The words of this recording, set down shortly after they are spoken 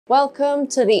Welcome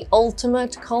to the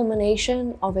ultimate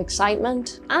culmination of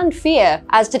excitement and fear,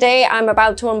 as today I'm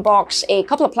about to unbox a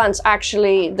couple of plants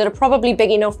actually that are probably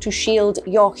big enough to shield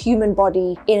your human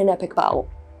body in an epic battle.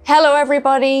 Hello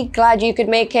everybody, glad you could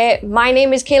make it. My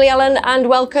name is Kaylee and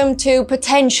welcome to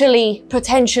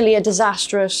potentially a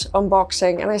disastrous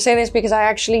unboxing. And I say this because I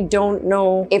actually don't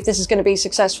know if this is going to be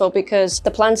successful because the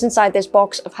plants inside this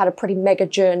box have had a pretty mega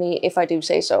journey, if I do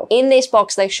say so. In this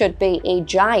box there should be a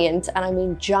giant, and I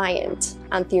mean giant,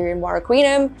 Anthurium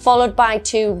warraquenum, followed by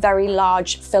two very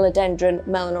large philodendron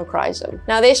melanochrysum.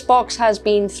 Now this box has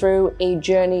been through a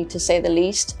journey to say the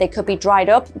least. They could be dried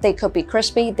up, they could be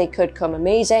crispy, they could come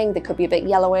amazing, they could be a bit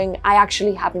yellowing. I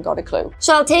actually haven't got a clue.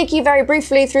 So I'll take you very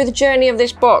briefly through the journey of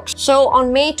this box. So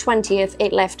on May 20th,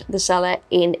 it left the seller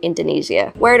in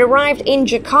Indonesia, where it arrived in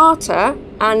Jakarta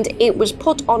and it was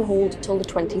put on hold till the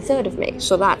 23rd of May.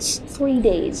 So that's 3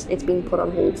 days it's been put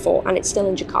on hold for, and it's still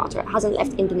in Jakarta. It hasn't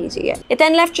left Indonesia yet. It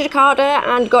then left Jakarta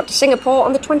and got to Singapore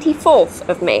on the 24th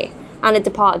of May. And it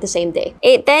departed the same day.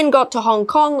 It then got to Hong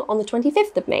Kong on the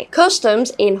 25th of May.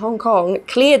 Customs in Hong Kong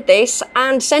cleared this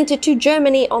and sent it to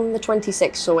Germany on the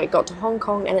 26th. So it got to Hong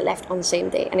Kong and it left on the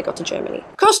same day and it got to Germany.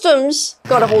 Customs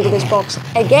got a hold of this box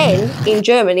again in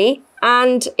Germany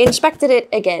and inspected it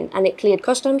again, and it cleared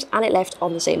customs and it left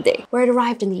on the same day, where it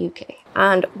arrived in the UK.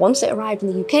 And once it arrived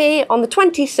in the UK on the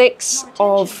 26th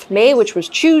of May, which was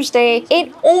Tuesday,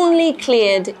 it only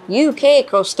cleared UK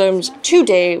customs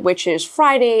today, which is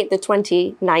Friday the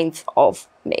 29th of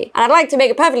May. And I'd like to make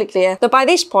it perfectly clear that by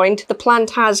this point, the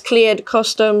plant has cleared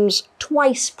customs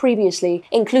twice previously,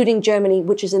 including Germany,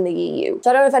 which is in the EU. So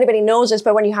I don't know if anybody knows this,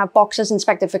 but when you have boxes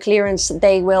inspected for clearance,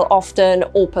 they will often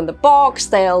open the box,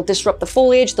 they'll disrupt the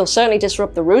foliage, they'll certainly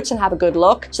disrupt the roots and have a good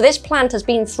look. So this plant has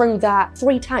been through that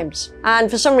 3 times. And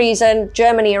for some reason,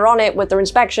 Germany are on it with their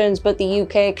inspections, but the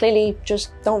UK clearly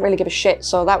just don't really give a shit.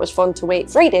 So that was fun to wait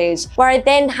 3 days, where I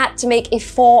then had to make a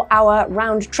 4-hour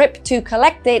round trip to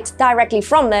collect it directly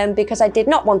from them because I did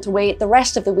not want to wait the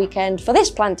rest of the weekend for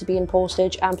this plant to be in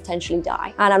postage and potentially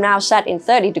die. And I'm now sat in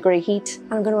 30-degree heat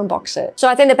and I'm going to unbox it. So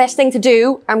I think the best thing to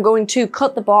do, I'm going to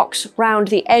cut the box round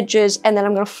the edges and then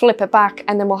I'm going to flip it back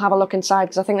and then we'll have a look inside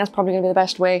because I think that's probably going to be the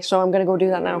best way. So I'm going to go do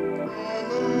that now.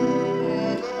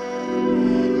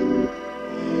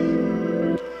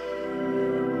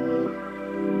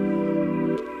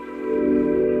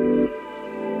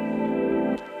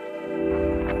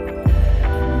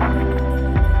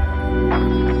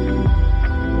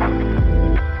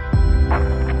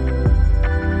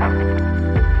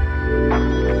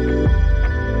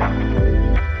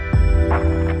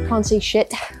 Can't see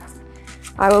shit.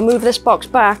 I will move this box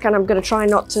back and I'm going to try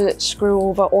not to screw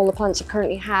over all the plants I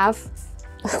currently have.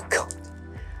 Oh god.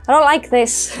 I don't like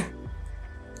this. I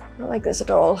don't like this at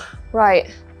all.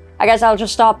 Right. I guess I'll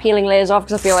just start peeling layers off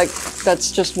because I feel like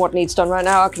that's just what needs done right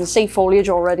now. I can see foliage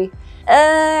already.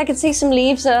 I can see some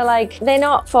leaves that are like, they're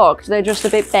not fucked, they're just a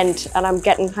bit bent and I'm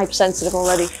getting hypersensitive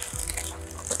already.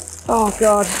 Oh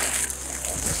god.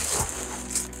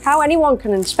 How anyone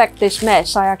can inspect this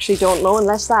mess, I actually don't know,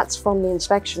 unless that's from the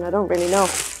inspection. I don't really know.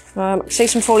 I see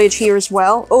some foliage here as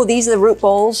well. Oh, these are the root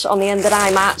balls on the end that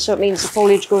I'm at, so it means the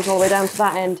foliage goes all the way down to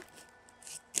that end.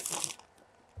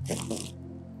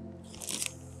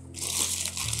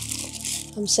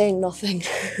 I'm saying nothing.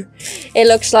 It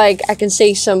looks like I can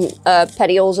see some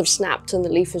petioles have snapped and the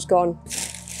leaf is gone.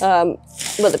 Well,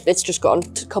 it's just gone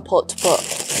kaput,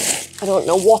 but I don't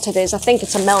know what it is. I think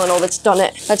it's a melano that's done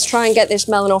it. Let's try and get this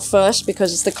melano first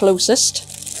because it's the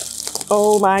closest.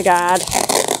 Oh my god.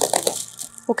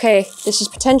 Okay, this is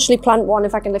potentially plant 1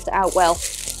 if I can lift it out well.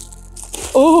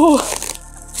 Oh!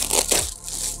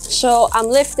 So I'm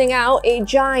lifting out a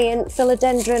giant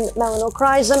philodendron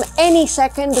melanochrysum any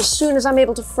second as soon as I'm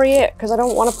able to free it because I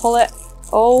don't want to pull it.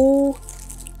 Oh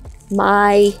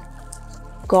my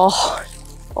god.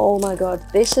 Oh my god.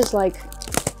 This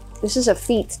is a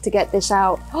feat to get this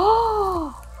out.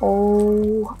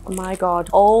 Oh my god.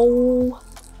 Oh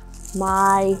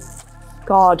my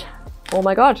god. Oh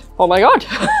my god. Oh my god.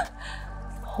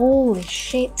 Holy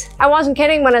shit. I wasn't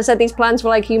kidding when I said these plants were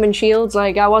like human shields.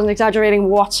 Like, I wasn't exaggerating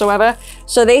whatsoever.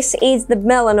 So this is the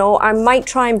melano. I might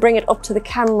try and bring it up to the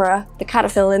camera. The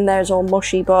caterpillar in there is all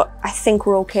mushy, but I think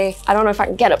we're okay. I don't know if I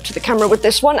can get up to the camera with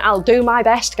this one. I'll do my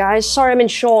best, guys. Sorry I'm in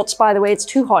shorts, by the way. It's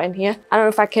too hot in here. I don't know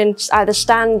if I can either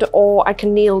stand or I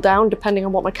can kneel down, depending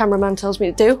on what my cameraman tells me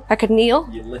to do. I could kneel.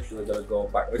 You're literally gonna go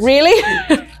backwards. Really?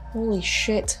 Holy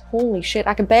shit. Holy shit.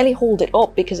 I can barely hold it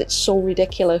up because it's so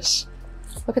ridiculous.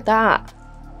 Look at that.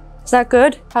 Is that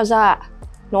good? How's that?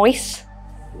 Nice.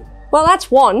 Well, that's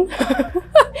one. I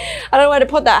don't know where to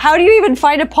put that. How do you even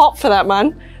find a pot for that,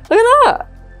 man? Look at that.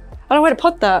 I don't know where to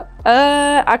put that.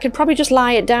 I could probably just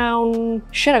lie it down.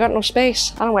 Shit, I got no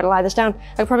space. I don't know where to lie this down.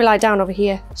 I could probably lie it down over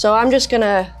here. So I'm just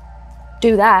gonna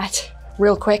do that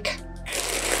real quick.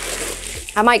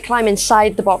 I might climb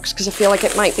inside the box because I feel like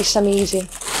it might be semi-easy.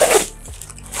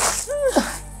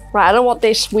 Right, I don't know what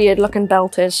this weird looking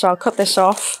belt is, so I'll cut this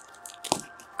off.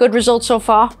 Good result so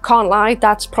far, can't lie.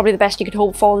 That's probably the best you could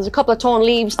hope for. There's a couple of torn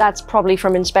leaves, that's probably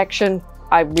from inspection,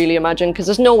 I really imagine, because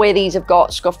there's no way these have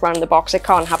got scuffed around the box. It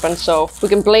can't happen, so we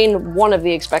can blame one of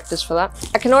the inspectors for that.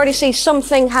 I can already see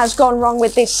something has gone wrong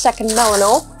with this second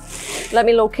melano. Let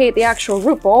me locate the actual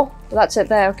root ball. That's it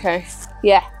there, okay.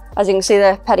 Yeah, as you can see,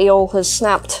 the petiole has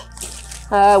snapped.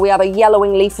 We have a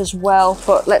yellowing leaf as well,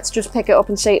 but let's just pick it up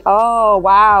and see. Oh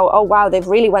wow, they've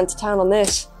really went to town on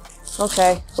this.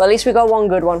 Okay, well at least we got one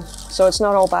good one, so it's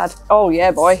not all bad. Oh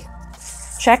yeah, boy.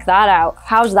 Check that out.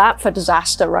 How's that for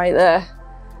disaster right there?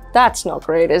 That's not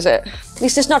great, is it? At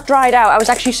least it's not dried out. I was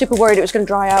actually super worried it was going to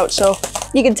dry out, so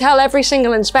you can tell every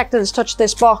single inspector that's touched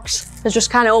this box has just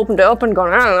kind of opened it up and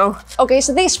gone, I don't know. Okay,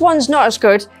 so this one's not as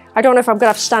good. I don't know if I'm going to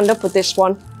have to stand up with this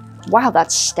one. Wow,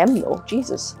 that's stem though,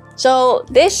 Jesus. So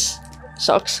this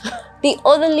sucks. The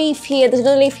other leaf here, there's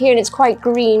another leaf here and it's quite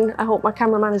green. I hope my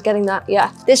cameraman is getting that,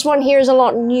 yeah. This one here is a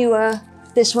lot newer.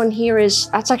 This one here is,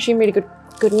 that's actually a really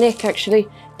good nick actually.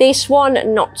 This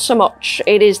one, not so much.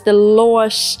 It is the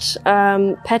lowest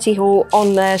petiole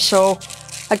on there, so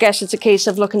I guess it's a case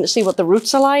of looking to see what the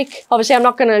roots are like. Obviously, I'm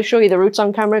not going to show you the roots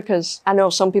on camera because I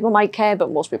know some people might care,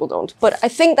 but most people don't. But I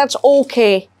think that's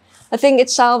okay. I think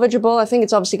it's salvageable. I think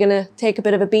it's obviously going to take a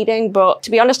bit of a beating, but to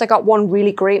be honest, I got one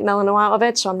really great melano out of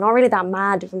it, so I'm not really that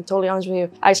mad, if I'm totally honest with you.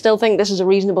 I still think this is a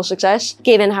reasonable success,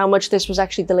 given how much this was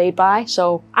actually delayed by,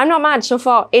 so I'm not mad so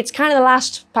far. It's kind of the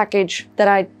last package that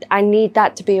I need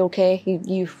that to be okay.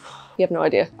 You have no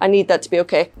idea. I need that to be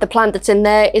okay. The plant that's in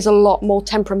there is a lot more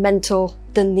temperamental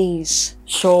than these,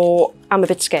 so I'm a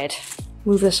bit scared.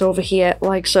 Move this over here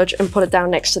like such and put it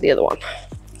down next to the other one.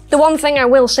 The one thing I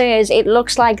will say is it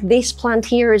looks like this plant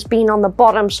here has been on the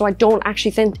bottom, so I don't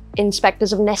actually think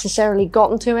inspectors have necessarily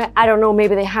gotten to it. I don't know,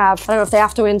 maybe they have. I don't know if they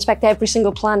have to inspect every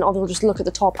single plant or they'll just look at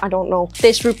the top, I don't know.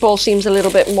 This root ball seems a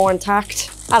little bit more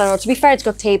intact. I don't know, to be fair, it's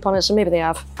got tape on it, so maybe they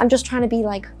have. I'm just trying to be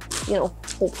like, you know,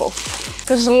 hopeful.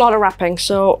 Because there's a lot of wrapping,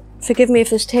 so forgive me if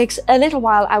this takes a little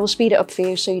while. I will speed it up for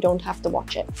you so you don't have to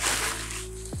watch it.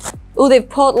 Oh, they've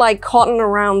put like cotton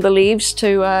around the leaves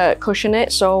to cushion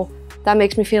it, so that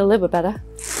makes me feel a little bit better.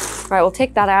 Right, we'll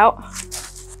take that out.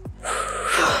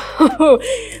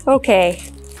 Okay,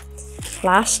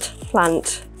 last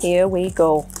plant. Here we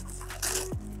go.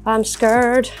 I'm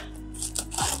scared.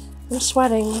 I'm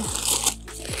sweating.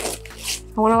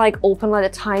 I want to like open like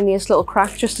the tiniest little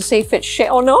crack just to see if it's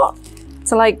shit or not.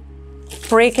 To like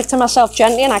break it to myself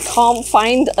gently, and I can't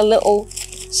find a little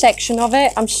section of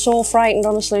it. I'm so frightened,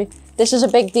 honestly. This is a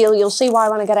big deal. You'll see why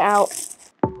when I get it out.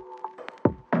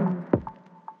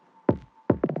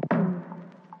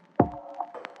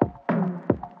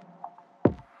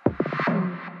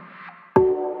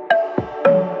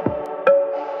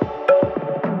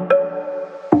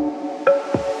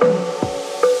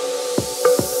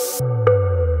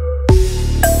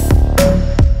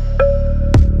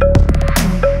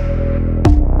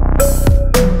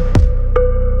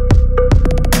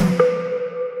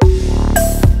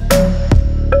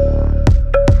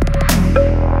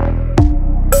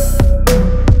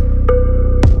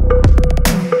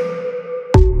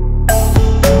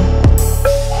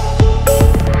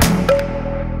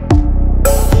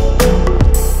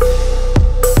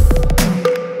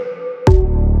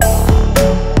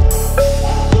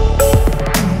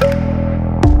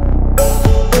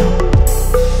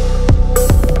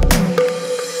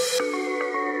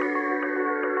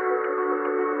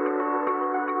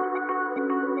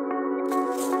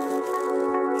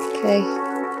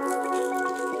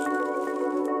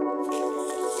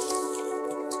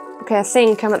 Okay, I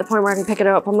think I'm at the point where I can pick it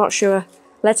up. I'm not sure.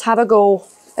 Let's have a go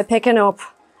at picking up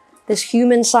this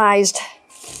human-sized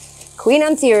Queen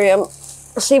Anthurium.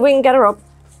 Let's see if we can get her up.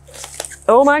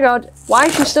 Oh my god, why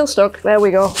is she still stuck? There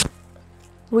we go.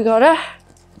 We got her.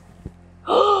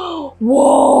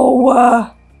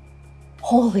 Whoa!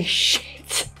 Holy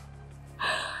shit.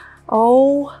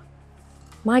 Oh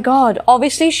my god.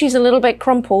 Obviously she's a little bit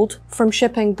crumpled from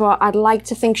shipping, but I'd like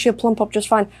to think she'll plump up just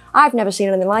fine. I've never seen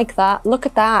anything like that. Look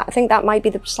at that. I think that might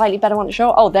be the slightly better one to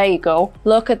show. Oh, there you go.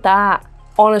 Look at that.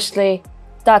 Honestly,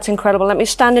 that's incredible. Let me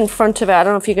stand in front of it. I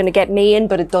don't know if you're going to get me in,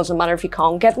 but it doesn't matter if you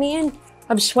can't get me in.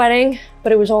 I'm sweating,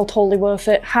 but it was all totally worth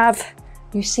it. Have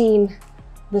you seen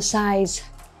the size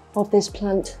of this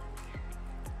plant?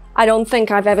 I don't think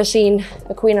I've ever seen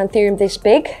a Queen Anthurium this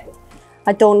big.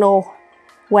 I don't know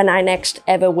when I next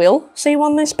ever will see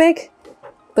one this big.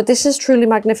 But this is truly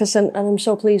magnificent and I'm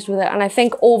so pleased with it. And I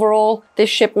think overall, this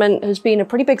shipment has been a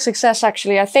pretty big success,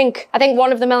 actually. I think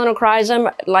one of the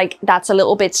melanochrysum, like, that's a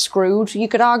little bit screwed, you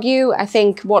could argue. I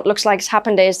think what looks like has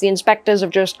happened is the inspectors have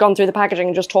just gone through the packaging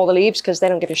and just tore the leaves because they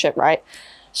don't give a shit, right?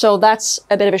 So that's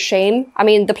a bit of a shame. I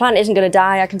mean, the plant isn't going to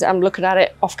die. I'm looking at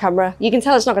it off camera. You can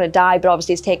tell it's not going to die, but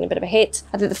obviously it's taken a bit of a hit.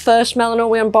 I think the first melano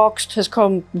we unboxed has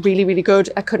come really, really good.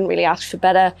 I couldn't really ask for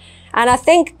better. And I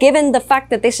think given the fact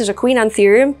that this is a Queen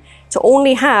Anthurium, to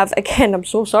only have, again, I'm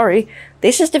so sorry,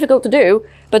 this is difficult to do,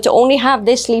 but to only have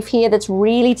this leaf here that's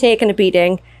really taken a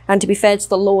beating, and to be fair, it's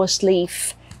the lowest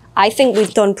leaf, I think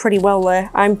we've done pretty well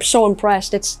there. I'm so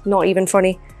impressed, it's not even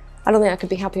funny. I don't think I could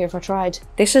be happier if I tried.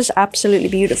 This is absolutely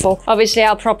beautiful. Obviously,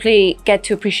 I'll probably get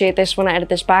to appreciate this when I edit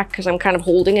this back because I'm kind of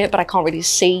holding it, but I can't really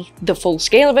see the full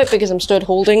scale of it because I'm stood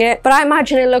holding it. But I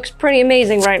imagine it looks pretty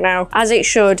amazing right now, as it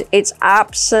should. It's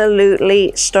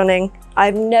absolutely stunning.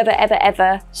 I've never, ever,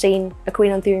 ever seen a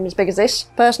Queen Anthurium as big as this,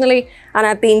 personally, and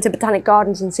I've been to botanic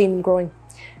gardens and seen them growing.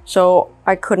 So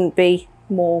I couldn't be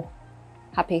more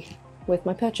happy with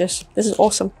my purchase. This is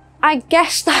awesome. I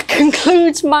guess that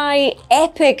concludes my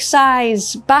epic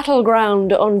size battleground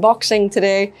unboxing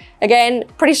today. Again,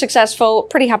 pretty successful,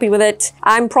 pretty happy with it.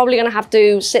 I'm probably gonna have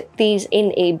to sit these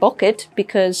in a bucket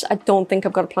because I don't think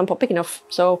I've got a plant pot big enough.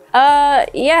 So,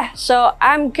 yeah, so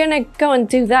I'm gonna go and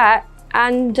do that.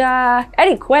 And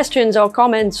any questions or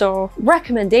comments or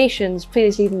recommendations,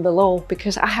 please leave them below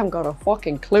because I haven't got a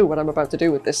fucking clue what I'm about to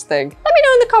do with this thing. Let me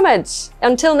know in the comments.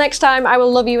 Until next time, I will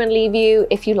love you and leave you.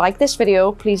 If you like this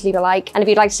video, please leave a like. And if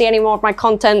you'd like to see any more of my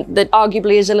content that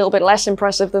arguably is a little bit less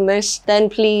impressive than this, then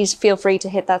please feel free to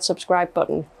hit that subscribe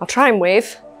button. I'll try and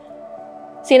wave.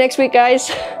 See you next week, guys.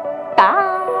 Bye.